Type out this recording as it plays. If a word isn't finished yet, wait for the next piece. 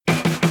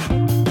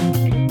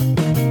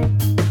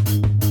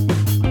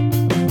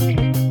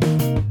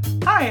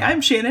I'm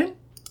Shannon.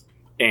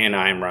 And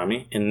I'm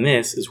Rami, and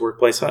this is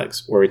Workplace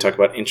Hugs, where we talk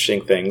about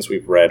interesting things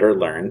we've read or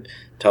learned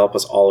to help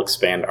us all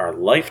expand our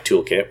life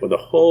toolkit with a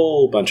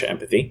whole bunch of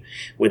empathy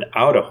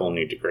without a whole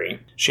new degree.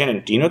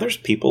 Shannon, do you know there's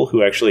people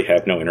who actually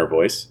have no inner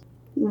voice?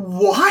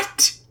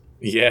 What?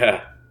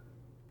 Yeah.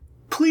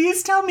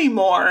 Please tell me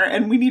more,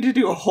 and we need to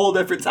do a whole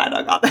different side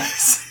hug on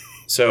this.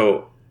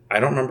 So, I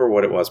don't remember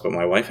what it was, but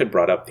my wife had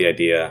brought up the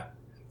idea,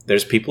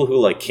 there's people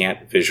who,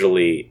 can't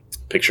visually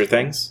picture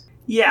things.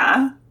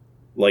 Yeah.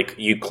 Like,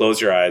 you close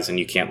your eyes and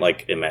you can't,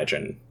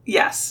 imagine.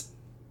 Yes.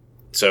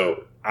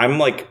 So,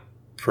 I'm,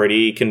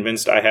 pretty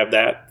convinced I have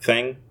that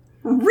thing.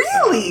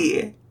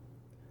 Really?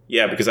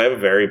 Yeah, because I have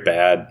very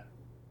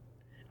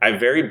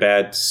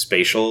bad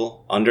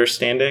spatial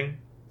understanding.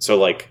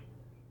 So,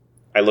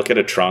 I look at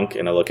a trunk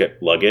and I look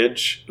at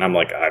luggage, and I'm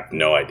like, I have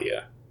no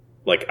idea.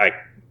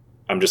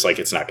 I'm just like,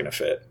 it's not going to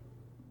fit.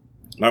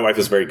 My wife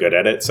is very good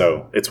at it,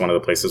 so it's one of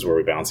the places where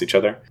we balance each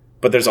other.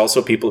 But there's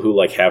also people who,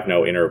 have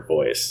no inner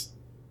voice.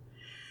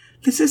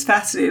 This is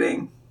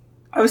fascinating.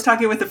 I was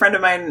talking with a friend of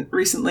mine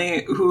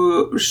recently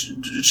who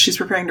she's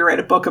preparing to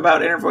write a book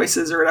about inner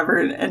voices or whatever.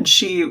 And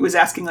she was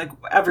asking,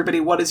 everybody,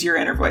 what does your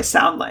inner voice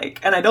sound like?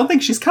 And I don't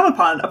think she's come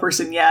upon a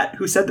person yet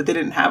who said that they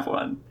didn't have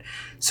one.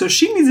 So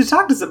she needs to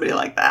talk to somebody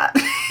like that.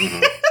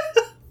 Mm-hmm.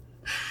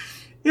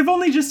 If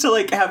only just to,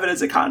 have it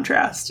as a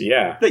contrast.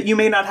 Yeah. That you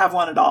may not have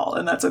one at all,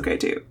 and that's okay,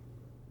 too.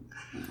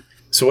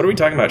 So what are we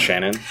talking about,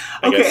 Shannon?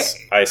 I guess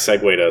I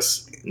segued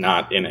us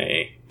not in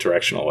a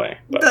directional way.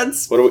 But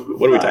that's what are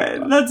we talking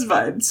about? That's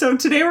fine. So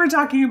today we're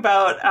talking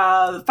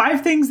about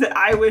 5 things that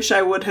I wish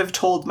I would have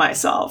told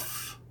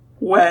myself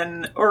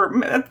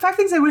or 5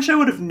 things I wish I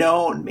would have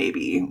known,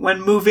 maybe,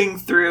 when moving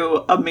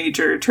through a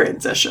major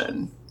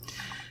transition.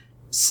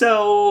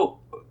 So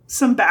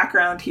some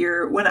background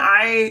here. When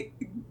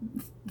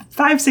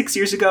 5-6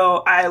 years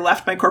ago, I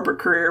left my corporate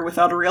career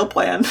without a real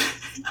plan.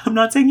 I'm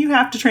not saying you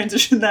have to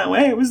transition that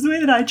way. It was the way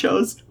that I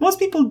chose. Most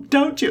people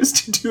don't choose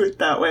to do it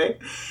that way.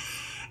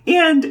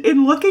 And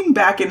in looking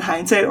back in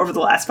hindsight over the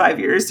last 5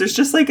 years, there's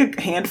just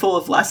a handful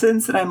of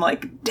lessons that I'm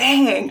like,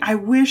 dang, I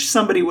wish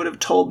somebody would have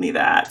told me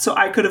that so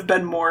I could have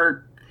been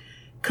more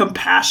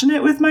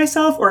compassionate with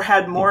myself or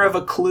had more of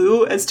a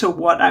clue as to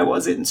what I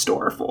was in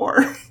store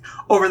for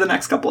over the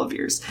next couple of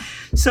years.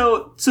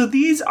 So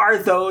these are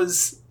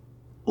those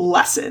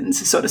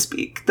lessons, so to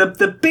speak.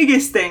 The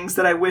biggest things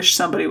that I wish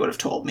somebody would have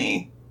told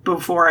me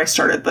before I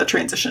started the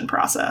transition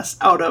process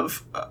out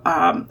of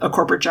a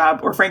corporate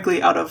job, or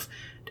frankly out of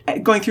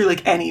going through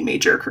any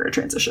major career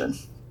transition.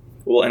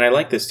 Well, and I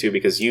like this too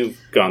because you've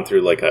gone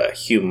through a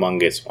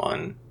humongous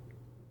one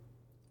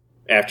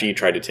after you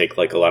tried to take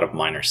a lot of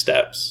minor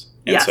steps.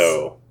 And yes.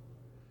 So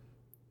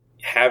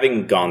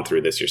having gone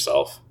through this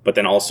yourself, but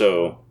then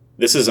also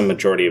this is a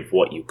majority of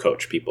what you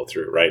coach people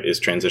through, right? Is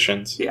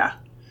transitions. Yeah.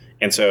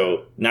 And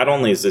so not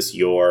only is this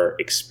your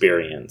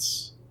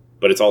experience,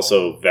 but it's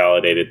also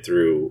validated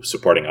through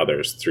supporting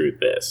others through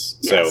this.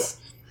 Yes.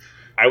 So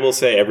I will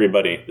say,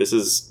 everybody,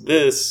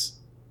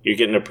 you're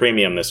getting a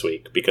premium this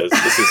week because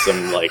this is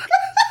some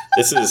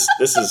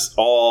this is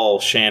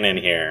all Shannon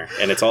here,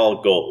 and it's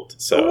all gold.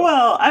 So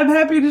well, I'm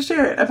happy to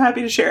share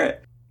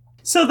it.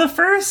 So the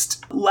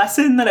first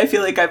lesson that I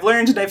feel like I've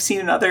learned and I've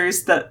seen in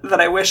others that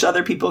I wish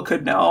other people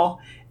could know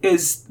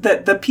is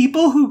that the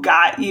people who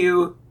got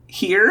you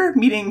here,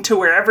 meaning to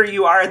wherever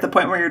you are at the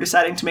point where you're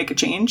deciding to make a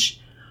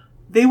change,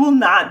 they will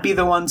not be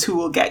the ones who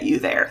will get you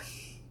there.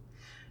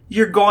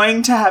 You're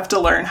going to have to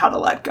learn how to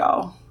let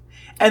go.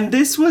 And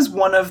this was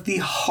one of the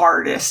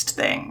hardest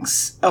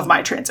things of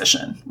my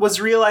transition, was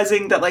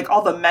realizing that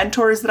all the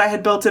mentors that I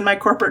had built in my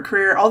corporate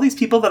career, all these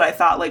people that I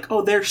thought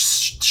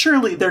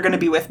surely they're going to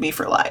be with me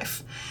for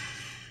life.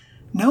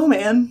 No,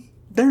 man.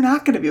 They're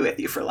not going to be with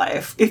you for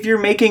life if you're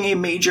making a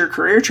major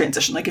career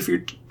transition, if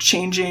you're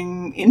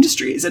changing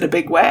industries in a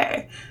big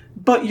way.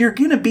 But you're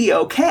going to be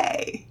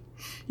okay.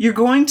 You're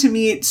going to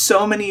meet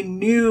so many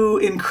new,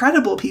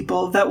 incredible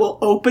people that will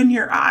open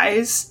your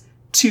eyes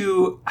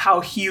to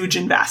how huge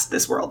and vast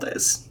this world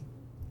is.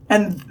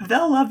 And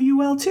they'll love you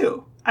well,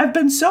 too. I've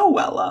been so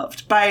well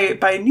loved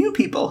by new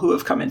people who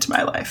have come into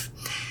my life.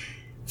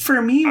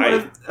 For me,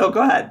 go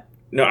ahead.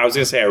 No, I was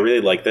going to say I really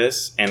like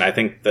this, and I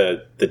think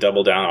the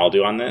double down I'll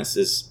do on this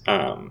is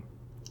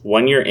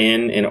when you're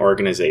in an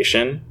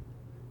organization,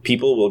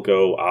 people will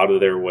go out of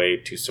their way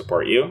to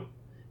support you,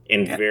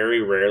 and very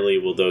rarely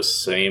will those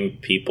same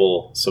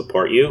people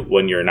support you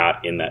when you're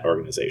not in that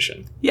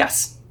organization.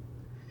 Yes.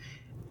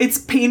 It's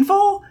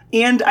painful,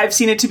 and I've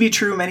seen it to be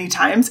true many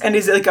times, and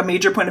is a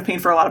major point of pain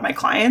for a lot of my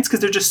clients because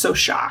they're just so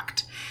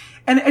shocked.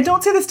 And I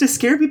don't say this to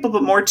scare people,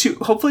 but more to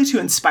hopefully to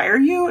inspire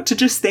you to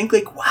just think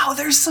wow,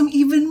 there's some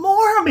even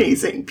more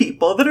amazing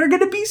people that are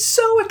going to be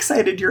so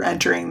excited you're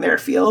entering their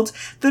field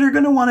that are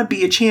going to want to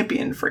be a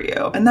champion for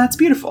you. And that's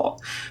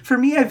beautiful. For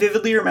me, I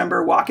vividly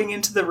remember walking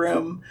into the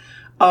room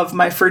of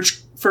my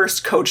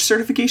first coach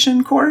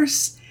certification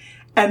course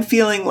and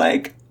feeling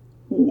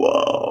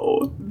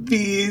whoa,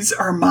 these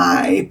are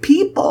my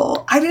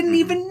people. I didn't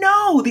even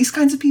know these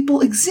kinds of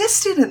people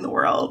existed in the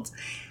world.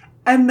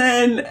 And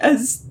then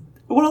as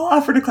what I'll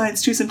offer to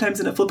clients too sometimes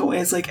in a flippant way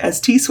is like,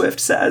 as T Swift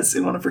says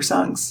in one of her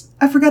songs,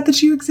 I forgot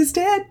that you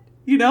existed.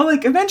 You know,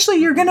 like eventually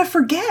you're going to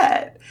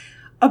forget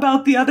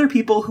about the other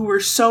people who were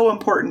so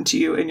important to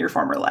you in your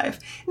former life.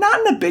 Not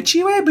in a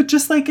bitchy way, but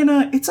just like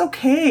it's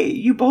okay.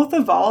 You both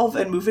evolve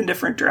and move in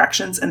different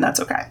directions, and that's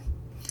okay.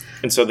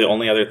 And so the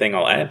only other thing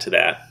I'll add to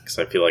that, because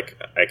I feel like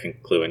I can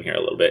clue in here a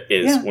little bit,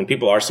 is when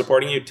people are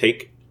supporting you,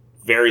 take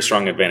very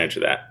strong advantage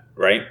of that,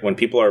 right? When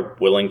people are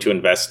willing to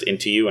invest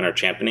into you and are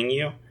championing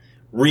you,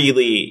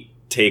 really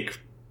take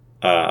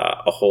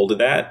a hold of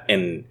that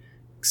and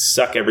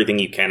suck everything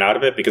you can out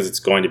of it, because it's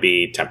going to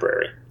be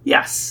temporary.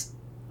 Yes.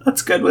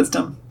 That's good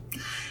wisdom.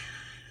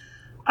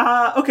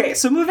 Okay,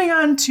 so moving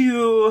on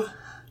to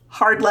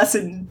hard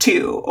lesson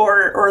 2,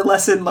 or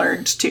lesson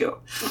learned 2.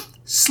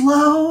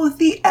 Slow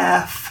the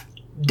F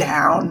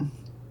down.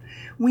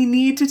 We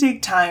need to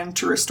take time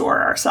to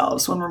restore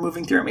ourselves when we're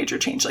moving through a major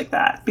change like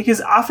that,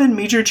 because often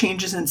major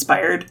change is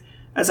inspired,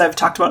 as I've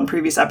talked about in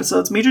previous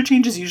episodes, major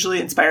change is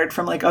usually inspired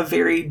from like a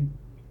very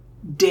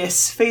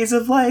dis phase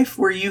of life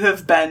where you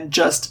have been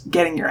just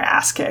getting your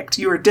ass kicked.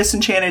 You are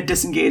disenchanted,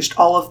 disengaged,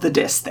 all of the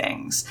dis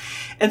things.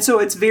 And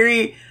so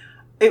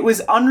it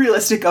was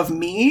unrealistic of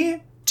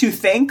me to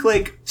think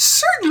like,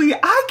 certainly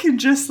I can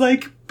just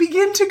like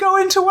begin to go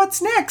into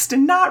what's next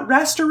and not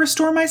rest or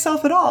restore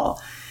myself at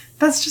all.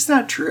 That's just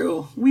not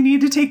true. We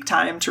need to take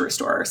time to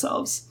restore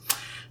ourselves.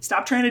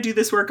 Stop trying to do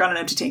this work on an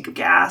empty tank of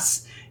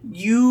gas.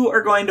 You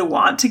are going to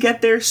want to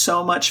get there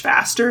so much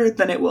faster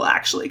than it will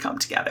actually come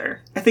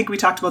together. I think we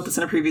talked about this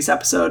in a previous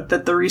episode,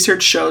 that the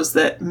research shows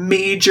that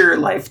major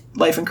life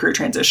and career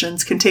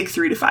transitions can take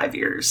 3 to 5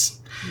 years.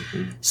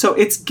 Mm-hmm. So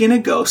it's going to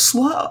go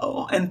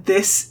slow. And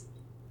this,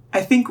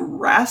 I think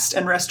rest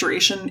and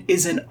restoration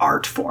is an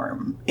art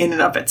form in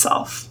and of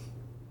itself.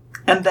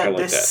 And that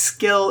this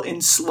skill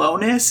in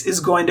slowness is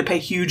going to pay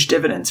huge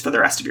dividends for the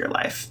rest of your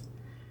life.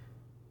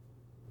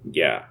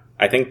 Yeah.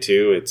 I think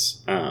too,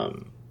 it's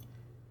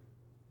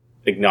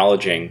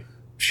acknowledging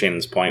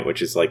Shannon's point,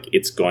 which is like,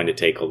 it's going to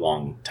take a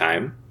long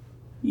time.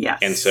 Yes.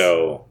 And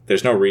so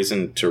there's no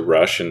reason to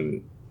rush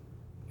and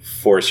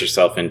force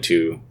yourself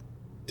into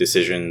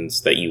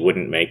decisions that you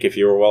wouldn't make if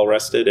you were well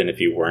rested and if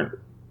you weren't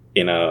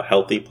in a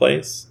healthy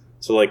place.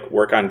 So like,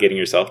 work on getting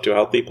yourself to a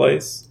healthy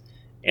place,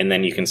 and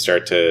then you can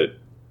start to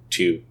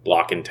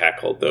block and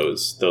tackle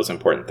those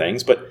important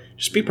things. But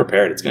just be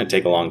prepared. It's going to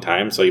take a long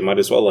time. So you might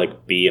as well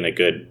like be in a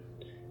good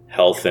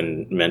health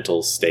and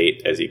mental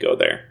state as you go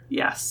there.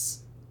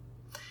 Yes.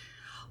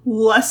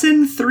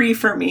 Lesson 3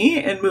 for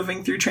me in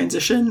moving through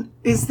transition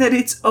is that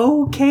it's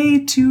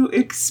okay to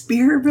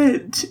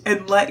experiment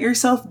and let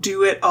yourself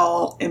do it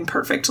all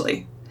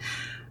imperfectly.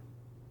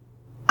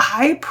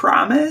 I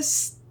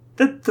promise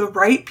that the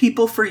right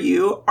people for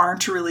you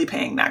aren't really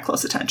paying that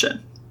close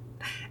attention.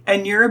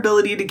 And your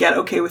ability to get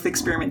okay with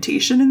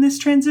experimentation in this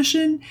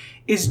transition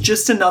is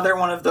just another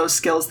one of those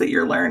skills that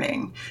you're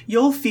learning.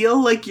 You'll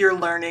feel like you're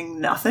learning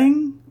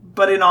nothing,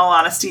 but in all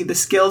honesty, the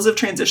skills of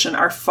transition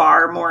are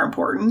far more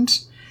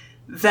important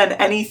than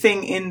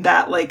anything in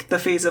that, like, the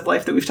phase of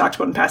life that we've talked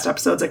about in past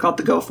episodes. I call it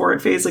the go for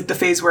it phase, like the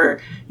phase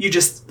where you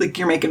just, like,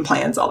 you're making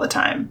plans all the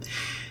time.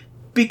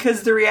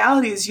 Because the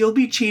reality is you'll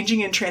be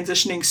changing and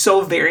transitioning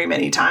so very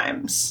many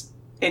times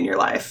in your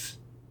life.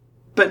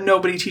 But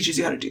nobody teaches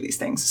you how to do these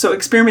things. So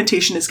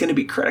experimentation is going to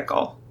be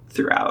critical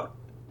throughout.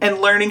 And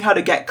learning how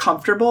to get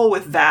comfortable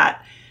with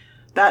that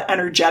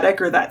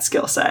energetic or that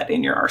skill set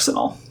in your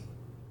arsenal.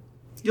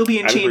 You'll be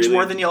in change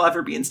more than you'll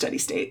ever be in steady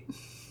state.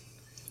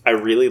 I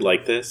really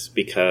like this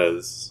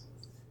because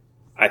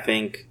I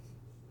think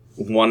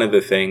one of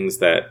the things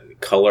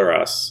that color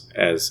us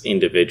as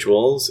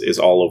individuals is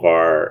all of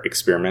our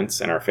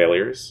experiments and our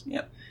failures.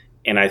 Yep.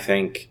 And I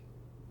think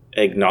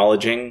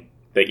acknowledging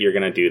that you're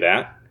going to do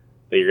that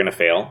you're going to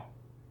fail,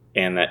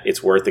 and that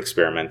it's worth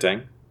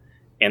experimenting,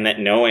 and that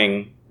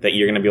knowing that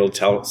you're going to be able to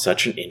tell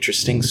such an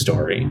interesting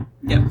story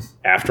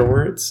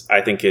afterwards, I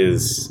think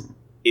is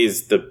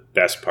the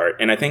best part.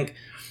 And I think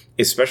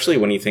especially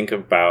when you think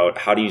about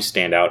how do you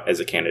stand out as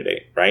a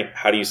candidate, right?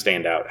 How do you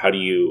stand out? How do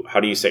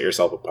you set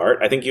yourself apart?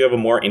 I think you have a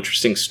more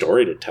interesting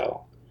story to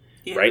tell,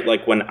 right?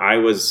 Like when I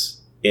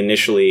was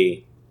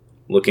initially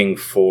looking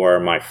for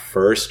my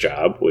first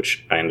job,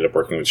 which I ended up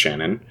working with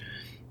Shannon,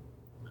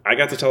 I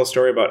got to tell a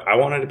story about I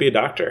wanted to be a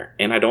doctor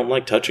and I don't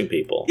like touching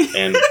people.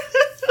 And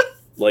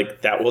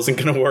like that wasn't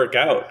going to work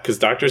out because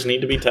doctors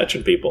need to be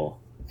touching people,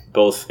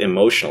 both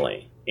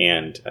emotionally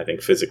and I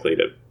think physically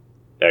to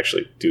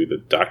actually do the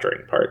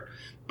doctoring part.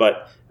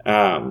 But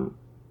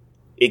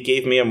it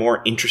gave me a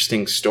more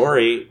interesting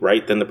story,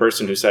 right, than the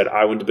person who said,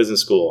 I went to business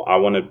school. I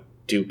want to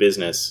do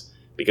business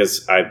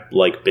because I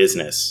like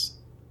business.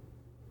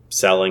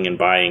 Selling and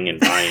buying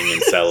and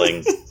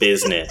selling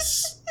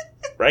business.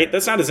 Right?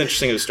 That's not as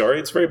interesting of a story.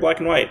 It's very black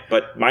and white,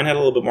 but mine had a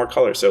little bit more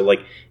color. So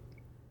like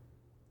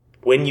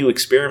when you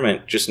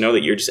experiment, just know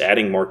that you're just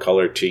adding more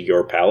color to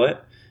your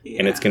palette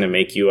and it's going to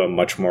make you a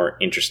much more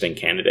interesting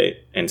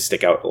candidate and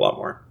stick out a lot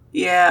more.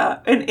 Yeah.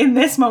 And in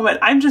this moment,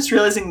 I'm just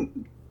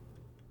realizing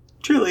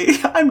Truly.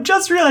 I'm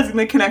just realizing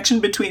the connection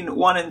between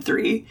 1 and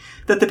 3,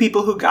 that the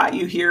people who got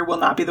you here will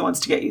not be the ones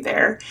to get you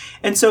there.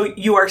 And so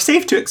you are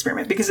safe to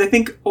experiment, because I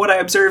think what I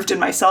observed in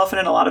myself and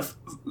in a lot of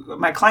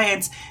my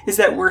clients is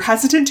that we're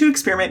hesitant to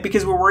experiment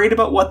because we're worried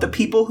about what the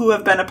people who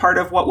have been a part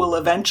of what will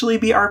eventually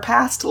be our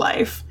past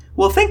life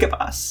will think of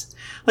us.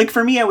 Like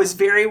for me, I was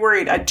very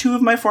worried. I had 2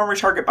 of my former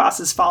Target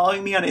bosses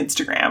following me on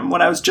Instagram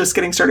when I was just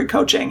getting started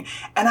coaching.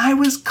 And I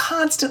was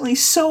constantly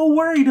so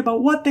worried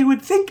about what they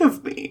would think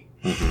of me.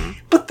 Mm-hmm.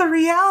 But the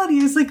reality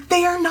is, like,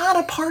 they are not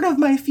a part of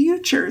my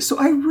future. So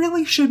I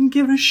really shouldn't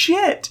give a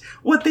shit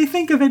what they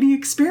think of any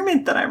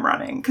experiment that I'm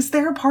running, because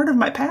they're a part of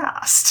my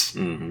past.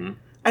 Mm-hmm.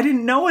 I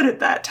didn't know it at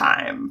that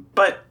time,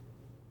 but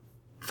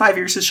 5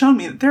 years has shown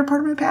me that they're a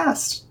part of my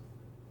past.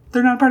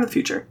 They're not a part of the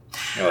future.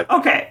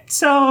 Okay,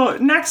 so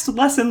next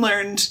lesson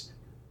learned.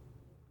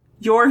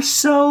 You're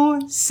so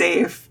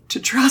safe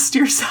to trust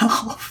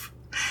yourself.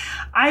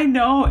 I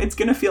know it's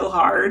going to feel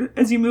hard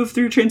as you move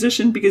through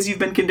transition because you've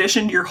been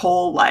conditioned your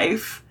whole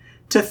life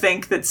to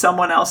think that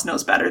someone else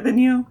knows better than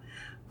you.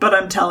 But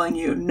I'm telling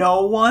you,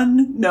 no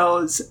one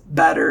knows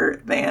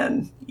better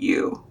than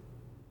you.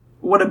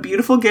 What a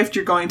beautiful gift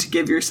you're going to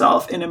give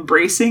yourself in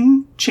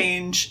embracing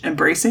change,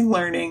 embracing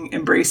learning,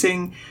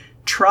 embracing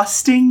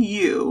trusting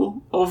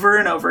you over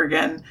and over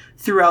again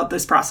throughout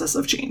this process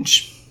of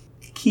change.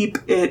 Keep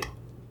it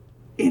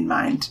in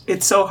mind.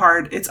 It's so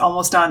hard. It's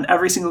almost on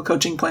every single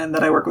coaching plan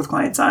that I work with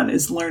clients on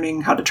is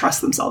learning how to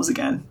trust themselves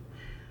again.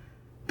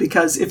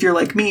 Because if you're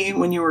like me,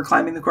 when you were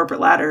climbing the corporate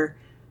ladder,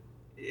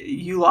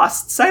 you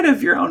lost sight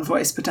of your own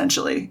voice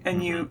potentially.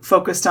 And you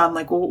focused on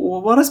like,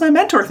 well, what does my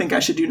mentor think I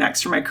should do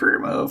next for my career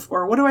move?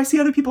 Or what do I see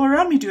other people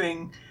around me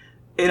doing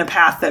in a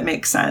path that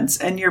makes sense?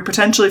 And you're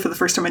potentially, for the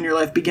first time in your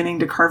life, beginning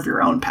to carve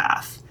your own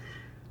path.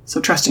 So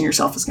trusting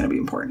yourself is going to be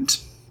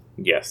important.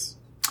 Yes.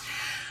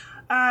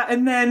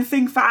 And then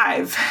thing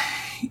 5,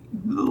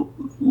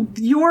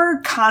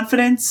 your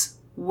confidence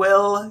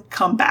will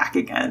come back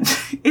again.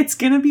 It's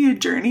going to be a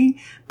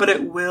journey, but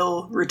it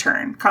will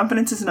return.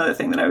 Confidence is another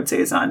thing that I would say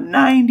is on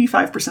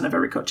 95% of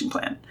every coaching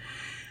plan.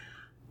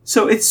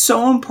 So it's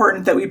so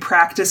important that we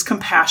practice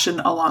compassion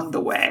along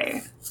the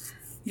way.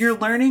 You're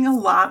learning a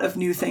lot of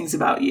new things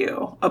about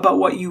you, about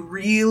what you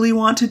really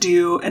want to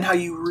do and how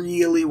you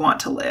really want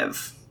to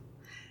live.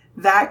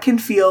 That can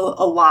feel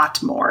a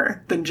lot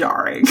more than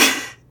jarring.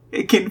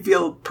 It can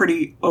feel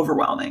pretty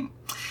overwhelming.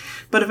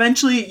 But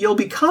eventually you'll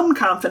become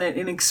confident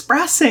in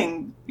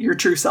expressing your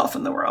true self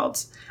in the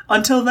world.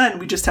 Until then,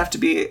 we just have to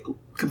be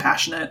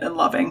compassionate and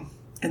loving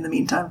in the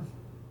meantime.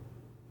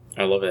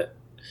 I love it.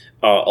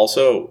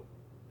 Also,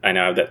 I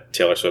now have that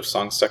Taylor Swift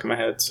song stuck in my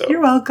head. So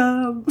you're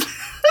welcome.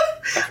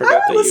 I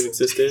forgot that you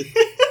existed.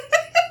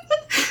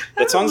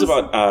 That song's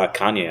about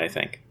Kanye, I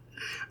think.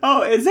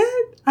 Oh, is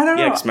it? I don't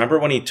know. Yeah, because remember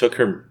when he took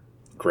her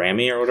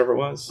Grammy or whatever it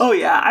was? Oh,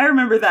 yeah. I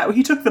remember that.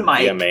 He took the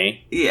mic. EMA?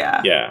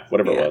 Yeah. Yeah,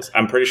 whatever it was.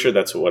 I'm pretty sure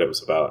that's what it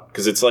was about.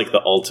 Because it's like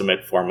the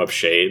ultimate form of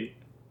shade.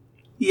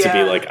 Yeah. To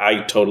be like,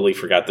 I totally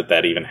forgot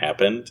that even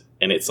happened.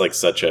 And it's like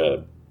such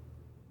a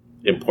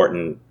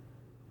important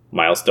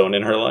milestone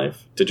in her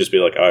life. To just be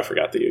like, oh, I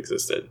forgot that you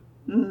existed.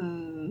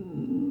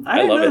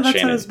 I love it, that's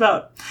Shannon. What it's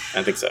about.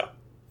 I think so.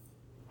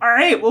 All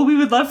right. Well, we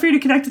would love for you to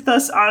connect with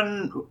us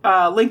on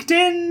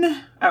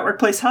LinkedIn, at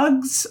Workplace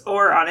Hugs,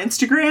 or on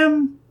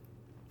Instagram.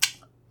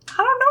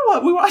 I don't know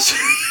what we watch.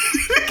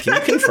 Can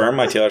you confirm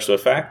my Taylor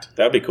Swift fact?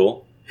 That'd be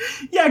cool.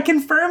 Yeah,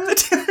 confirm the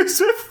Taylor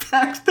Swift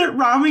fact that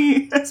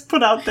Rami has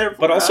put out there for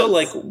But also, us.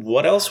 like,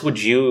 what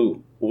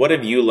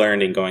have you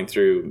learned in going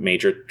through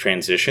major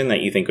transition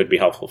that you think would be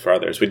helpful for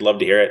others? We'd love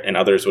to hear it, and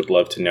others would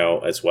love to know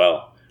as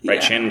well. Right?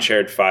 Yeah. Shannon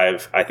shared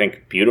 5, I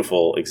think,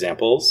 beautiful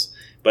examples,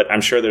 but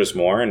I'm sure there's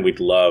more, and we'd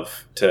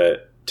love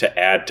to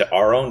add to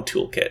our own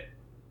toolkit.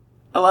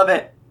 I love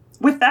it.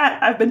 With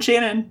that, I've been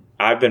Shannon.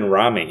 I've been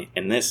Rami,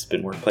 and this has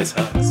been Workplace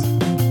Hugs.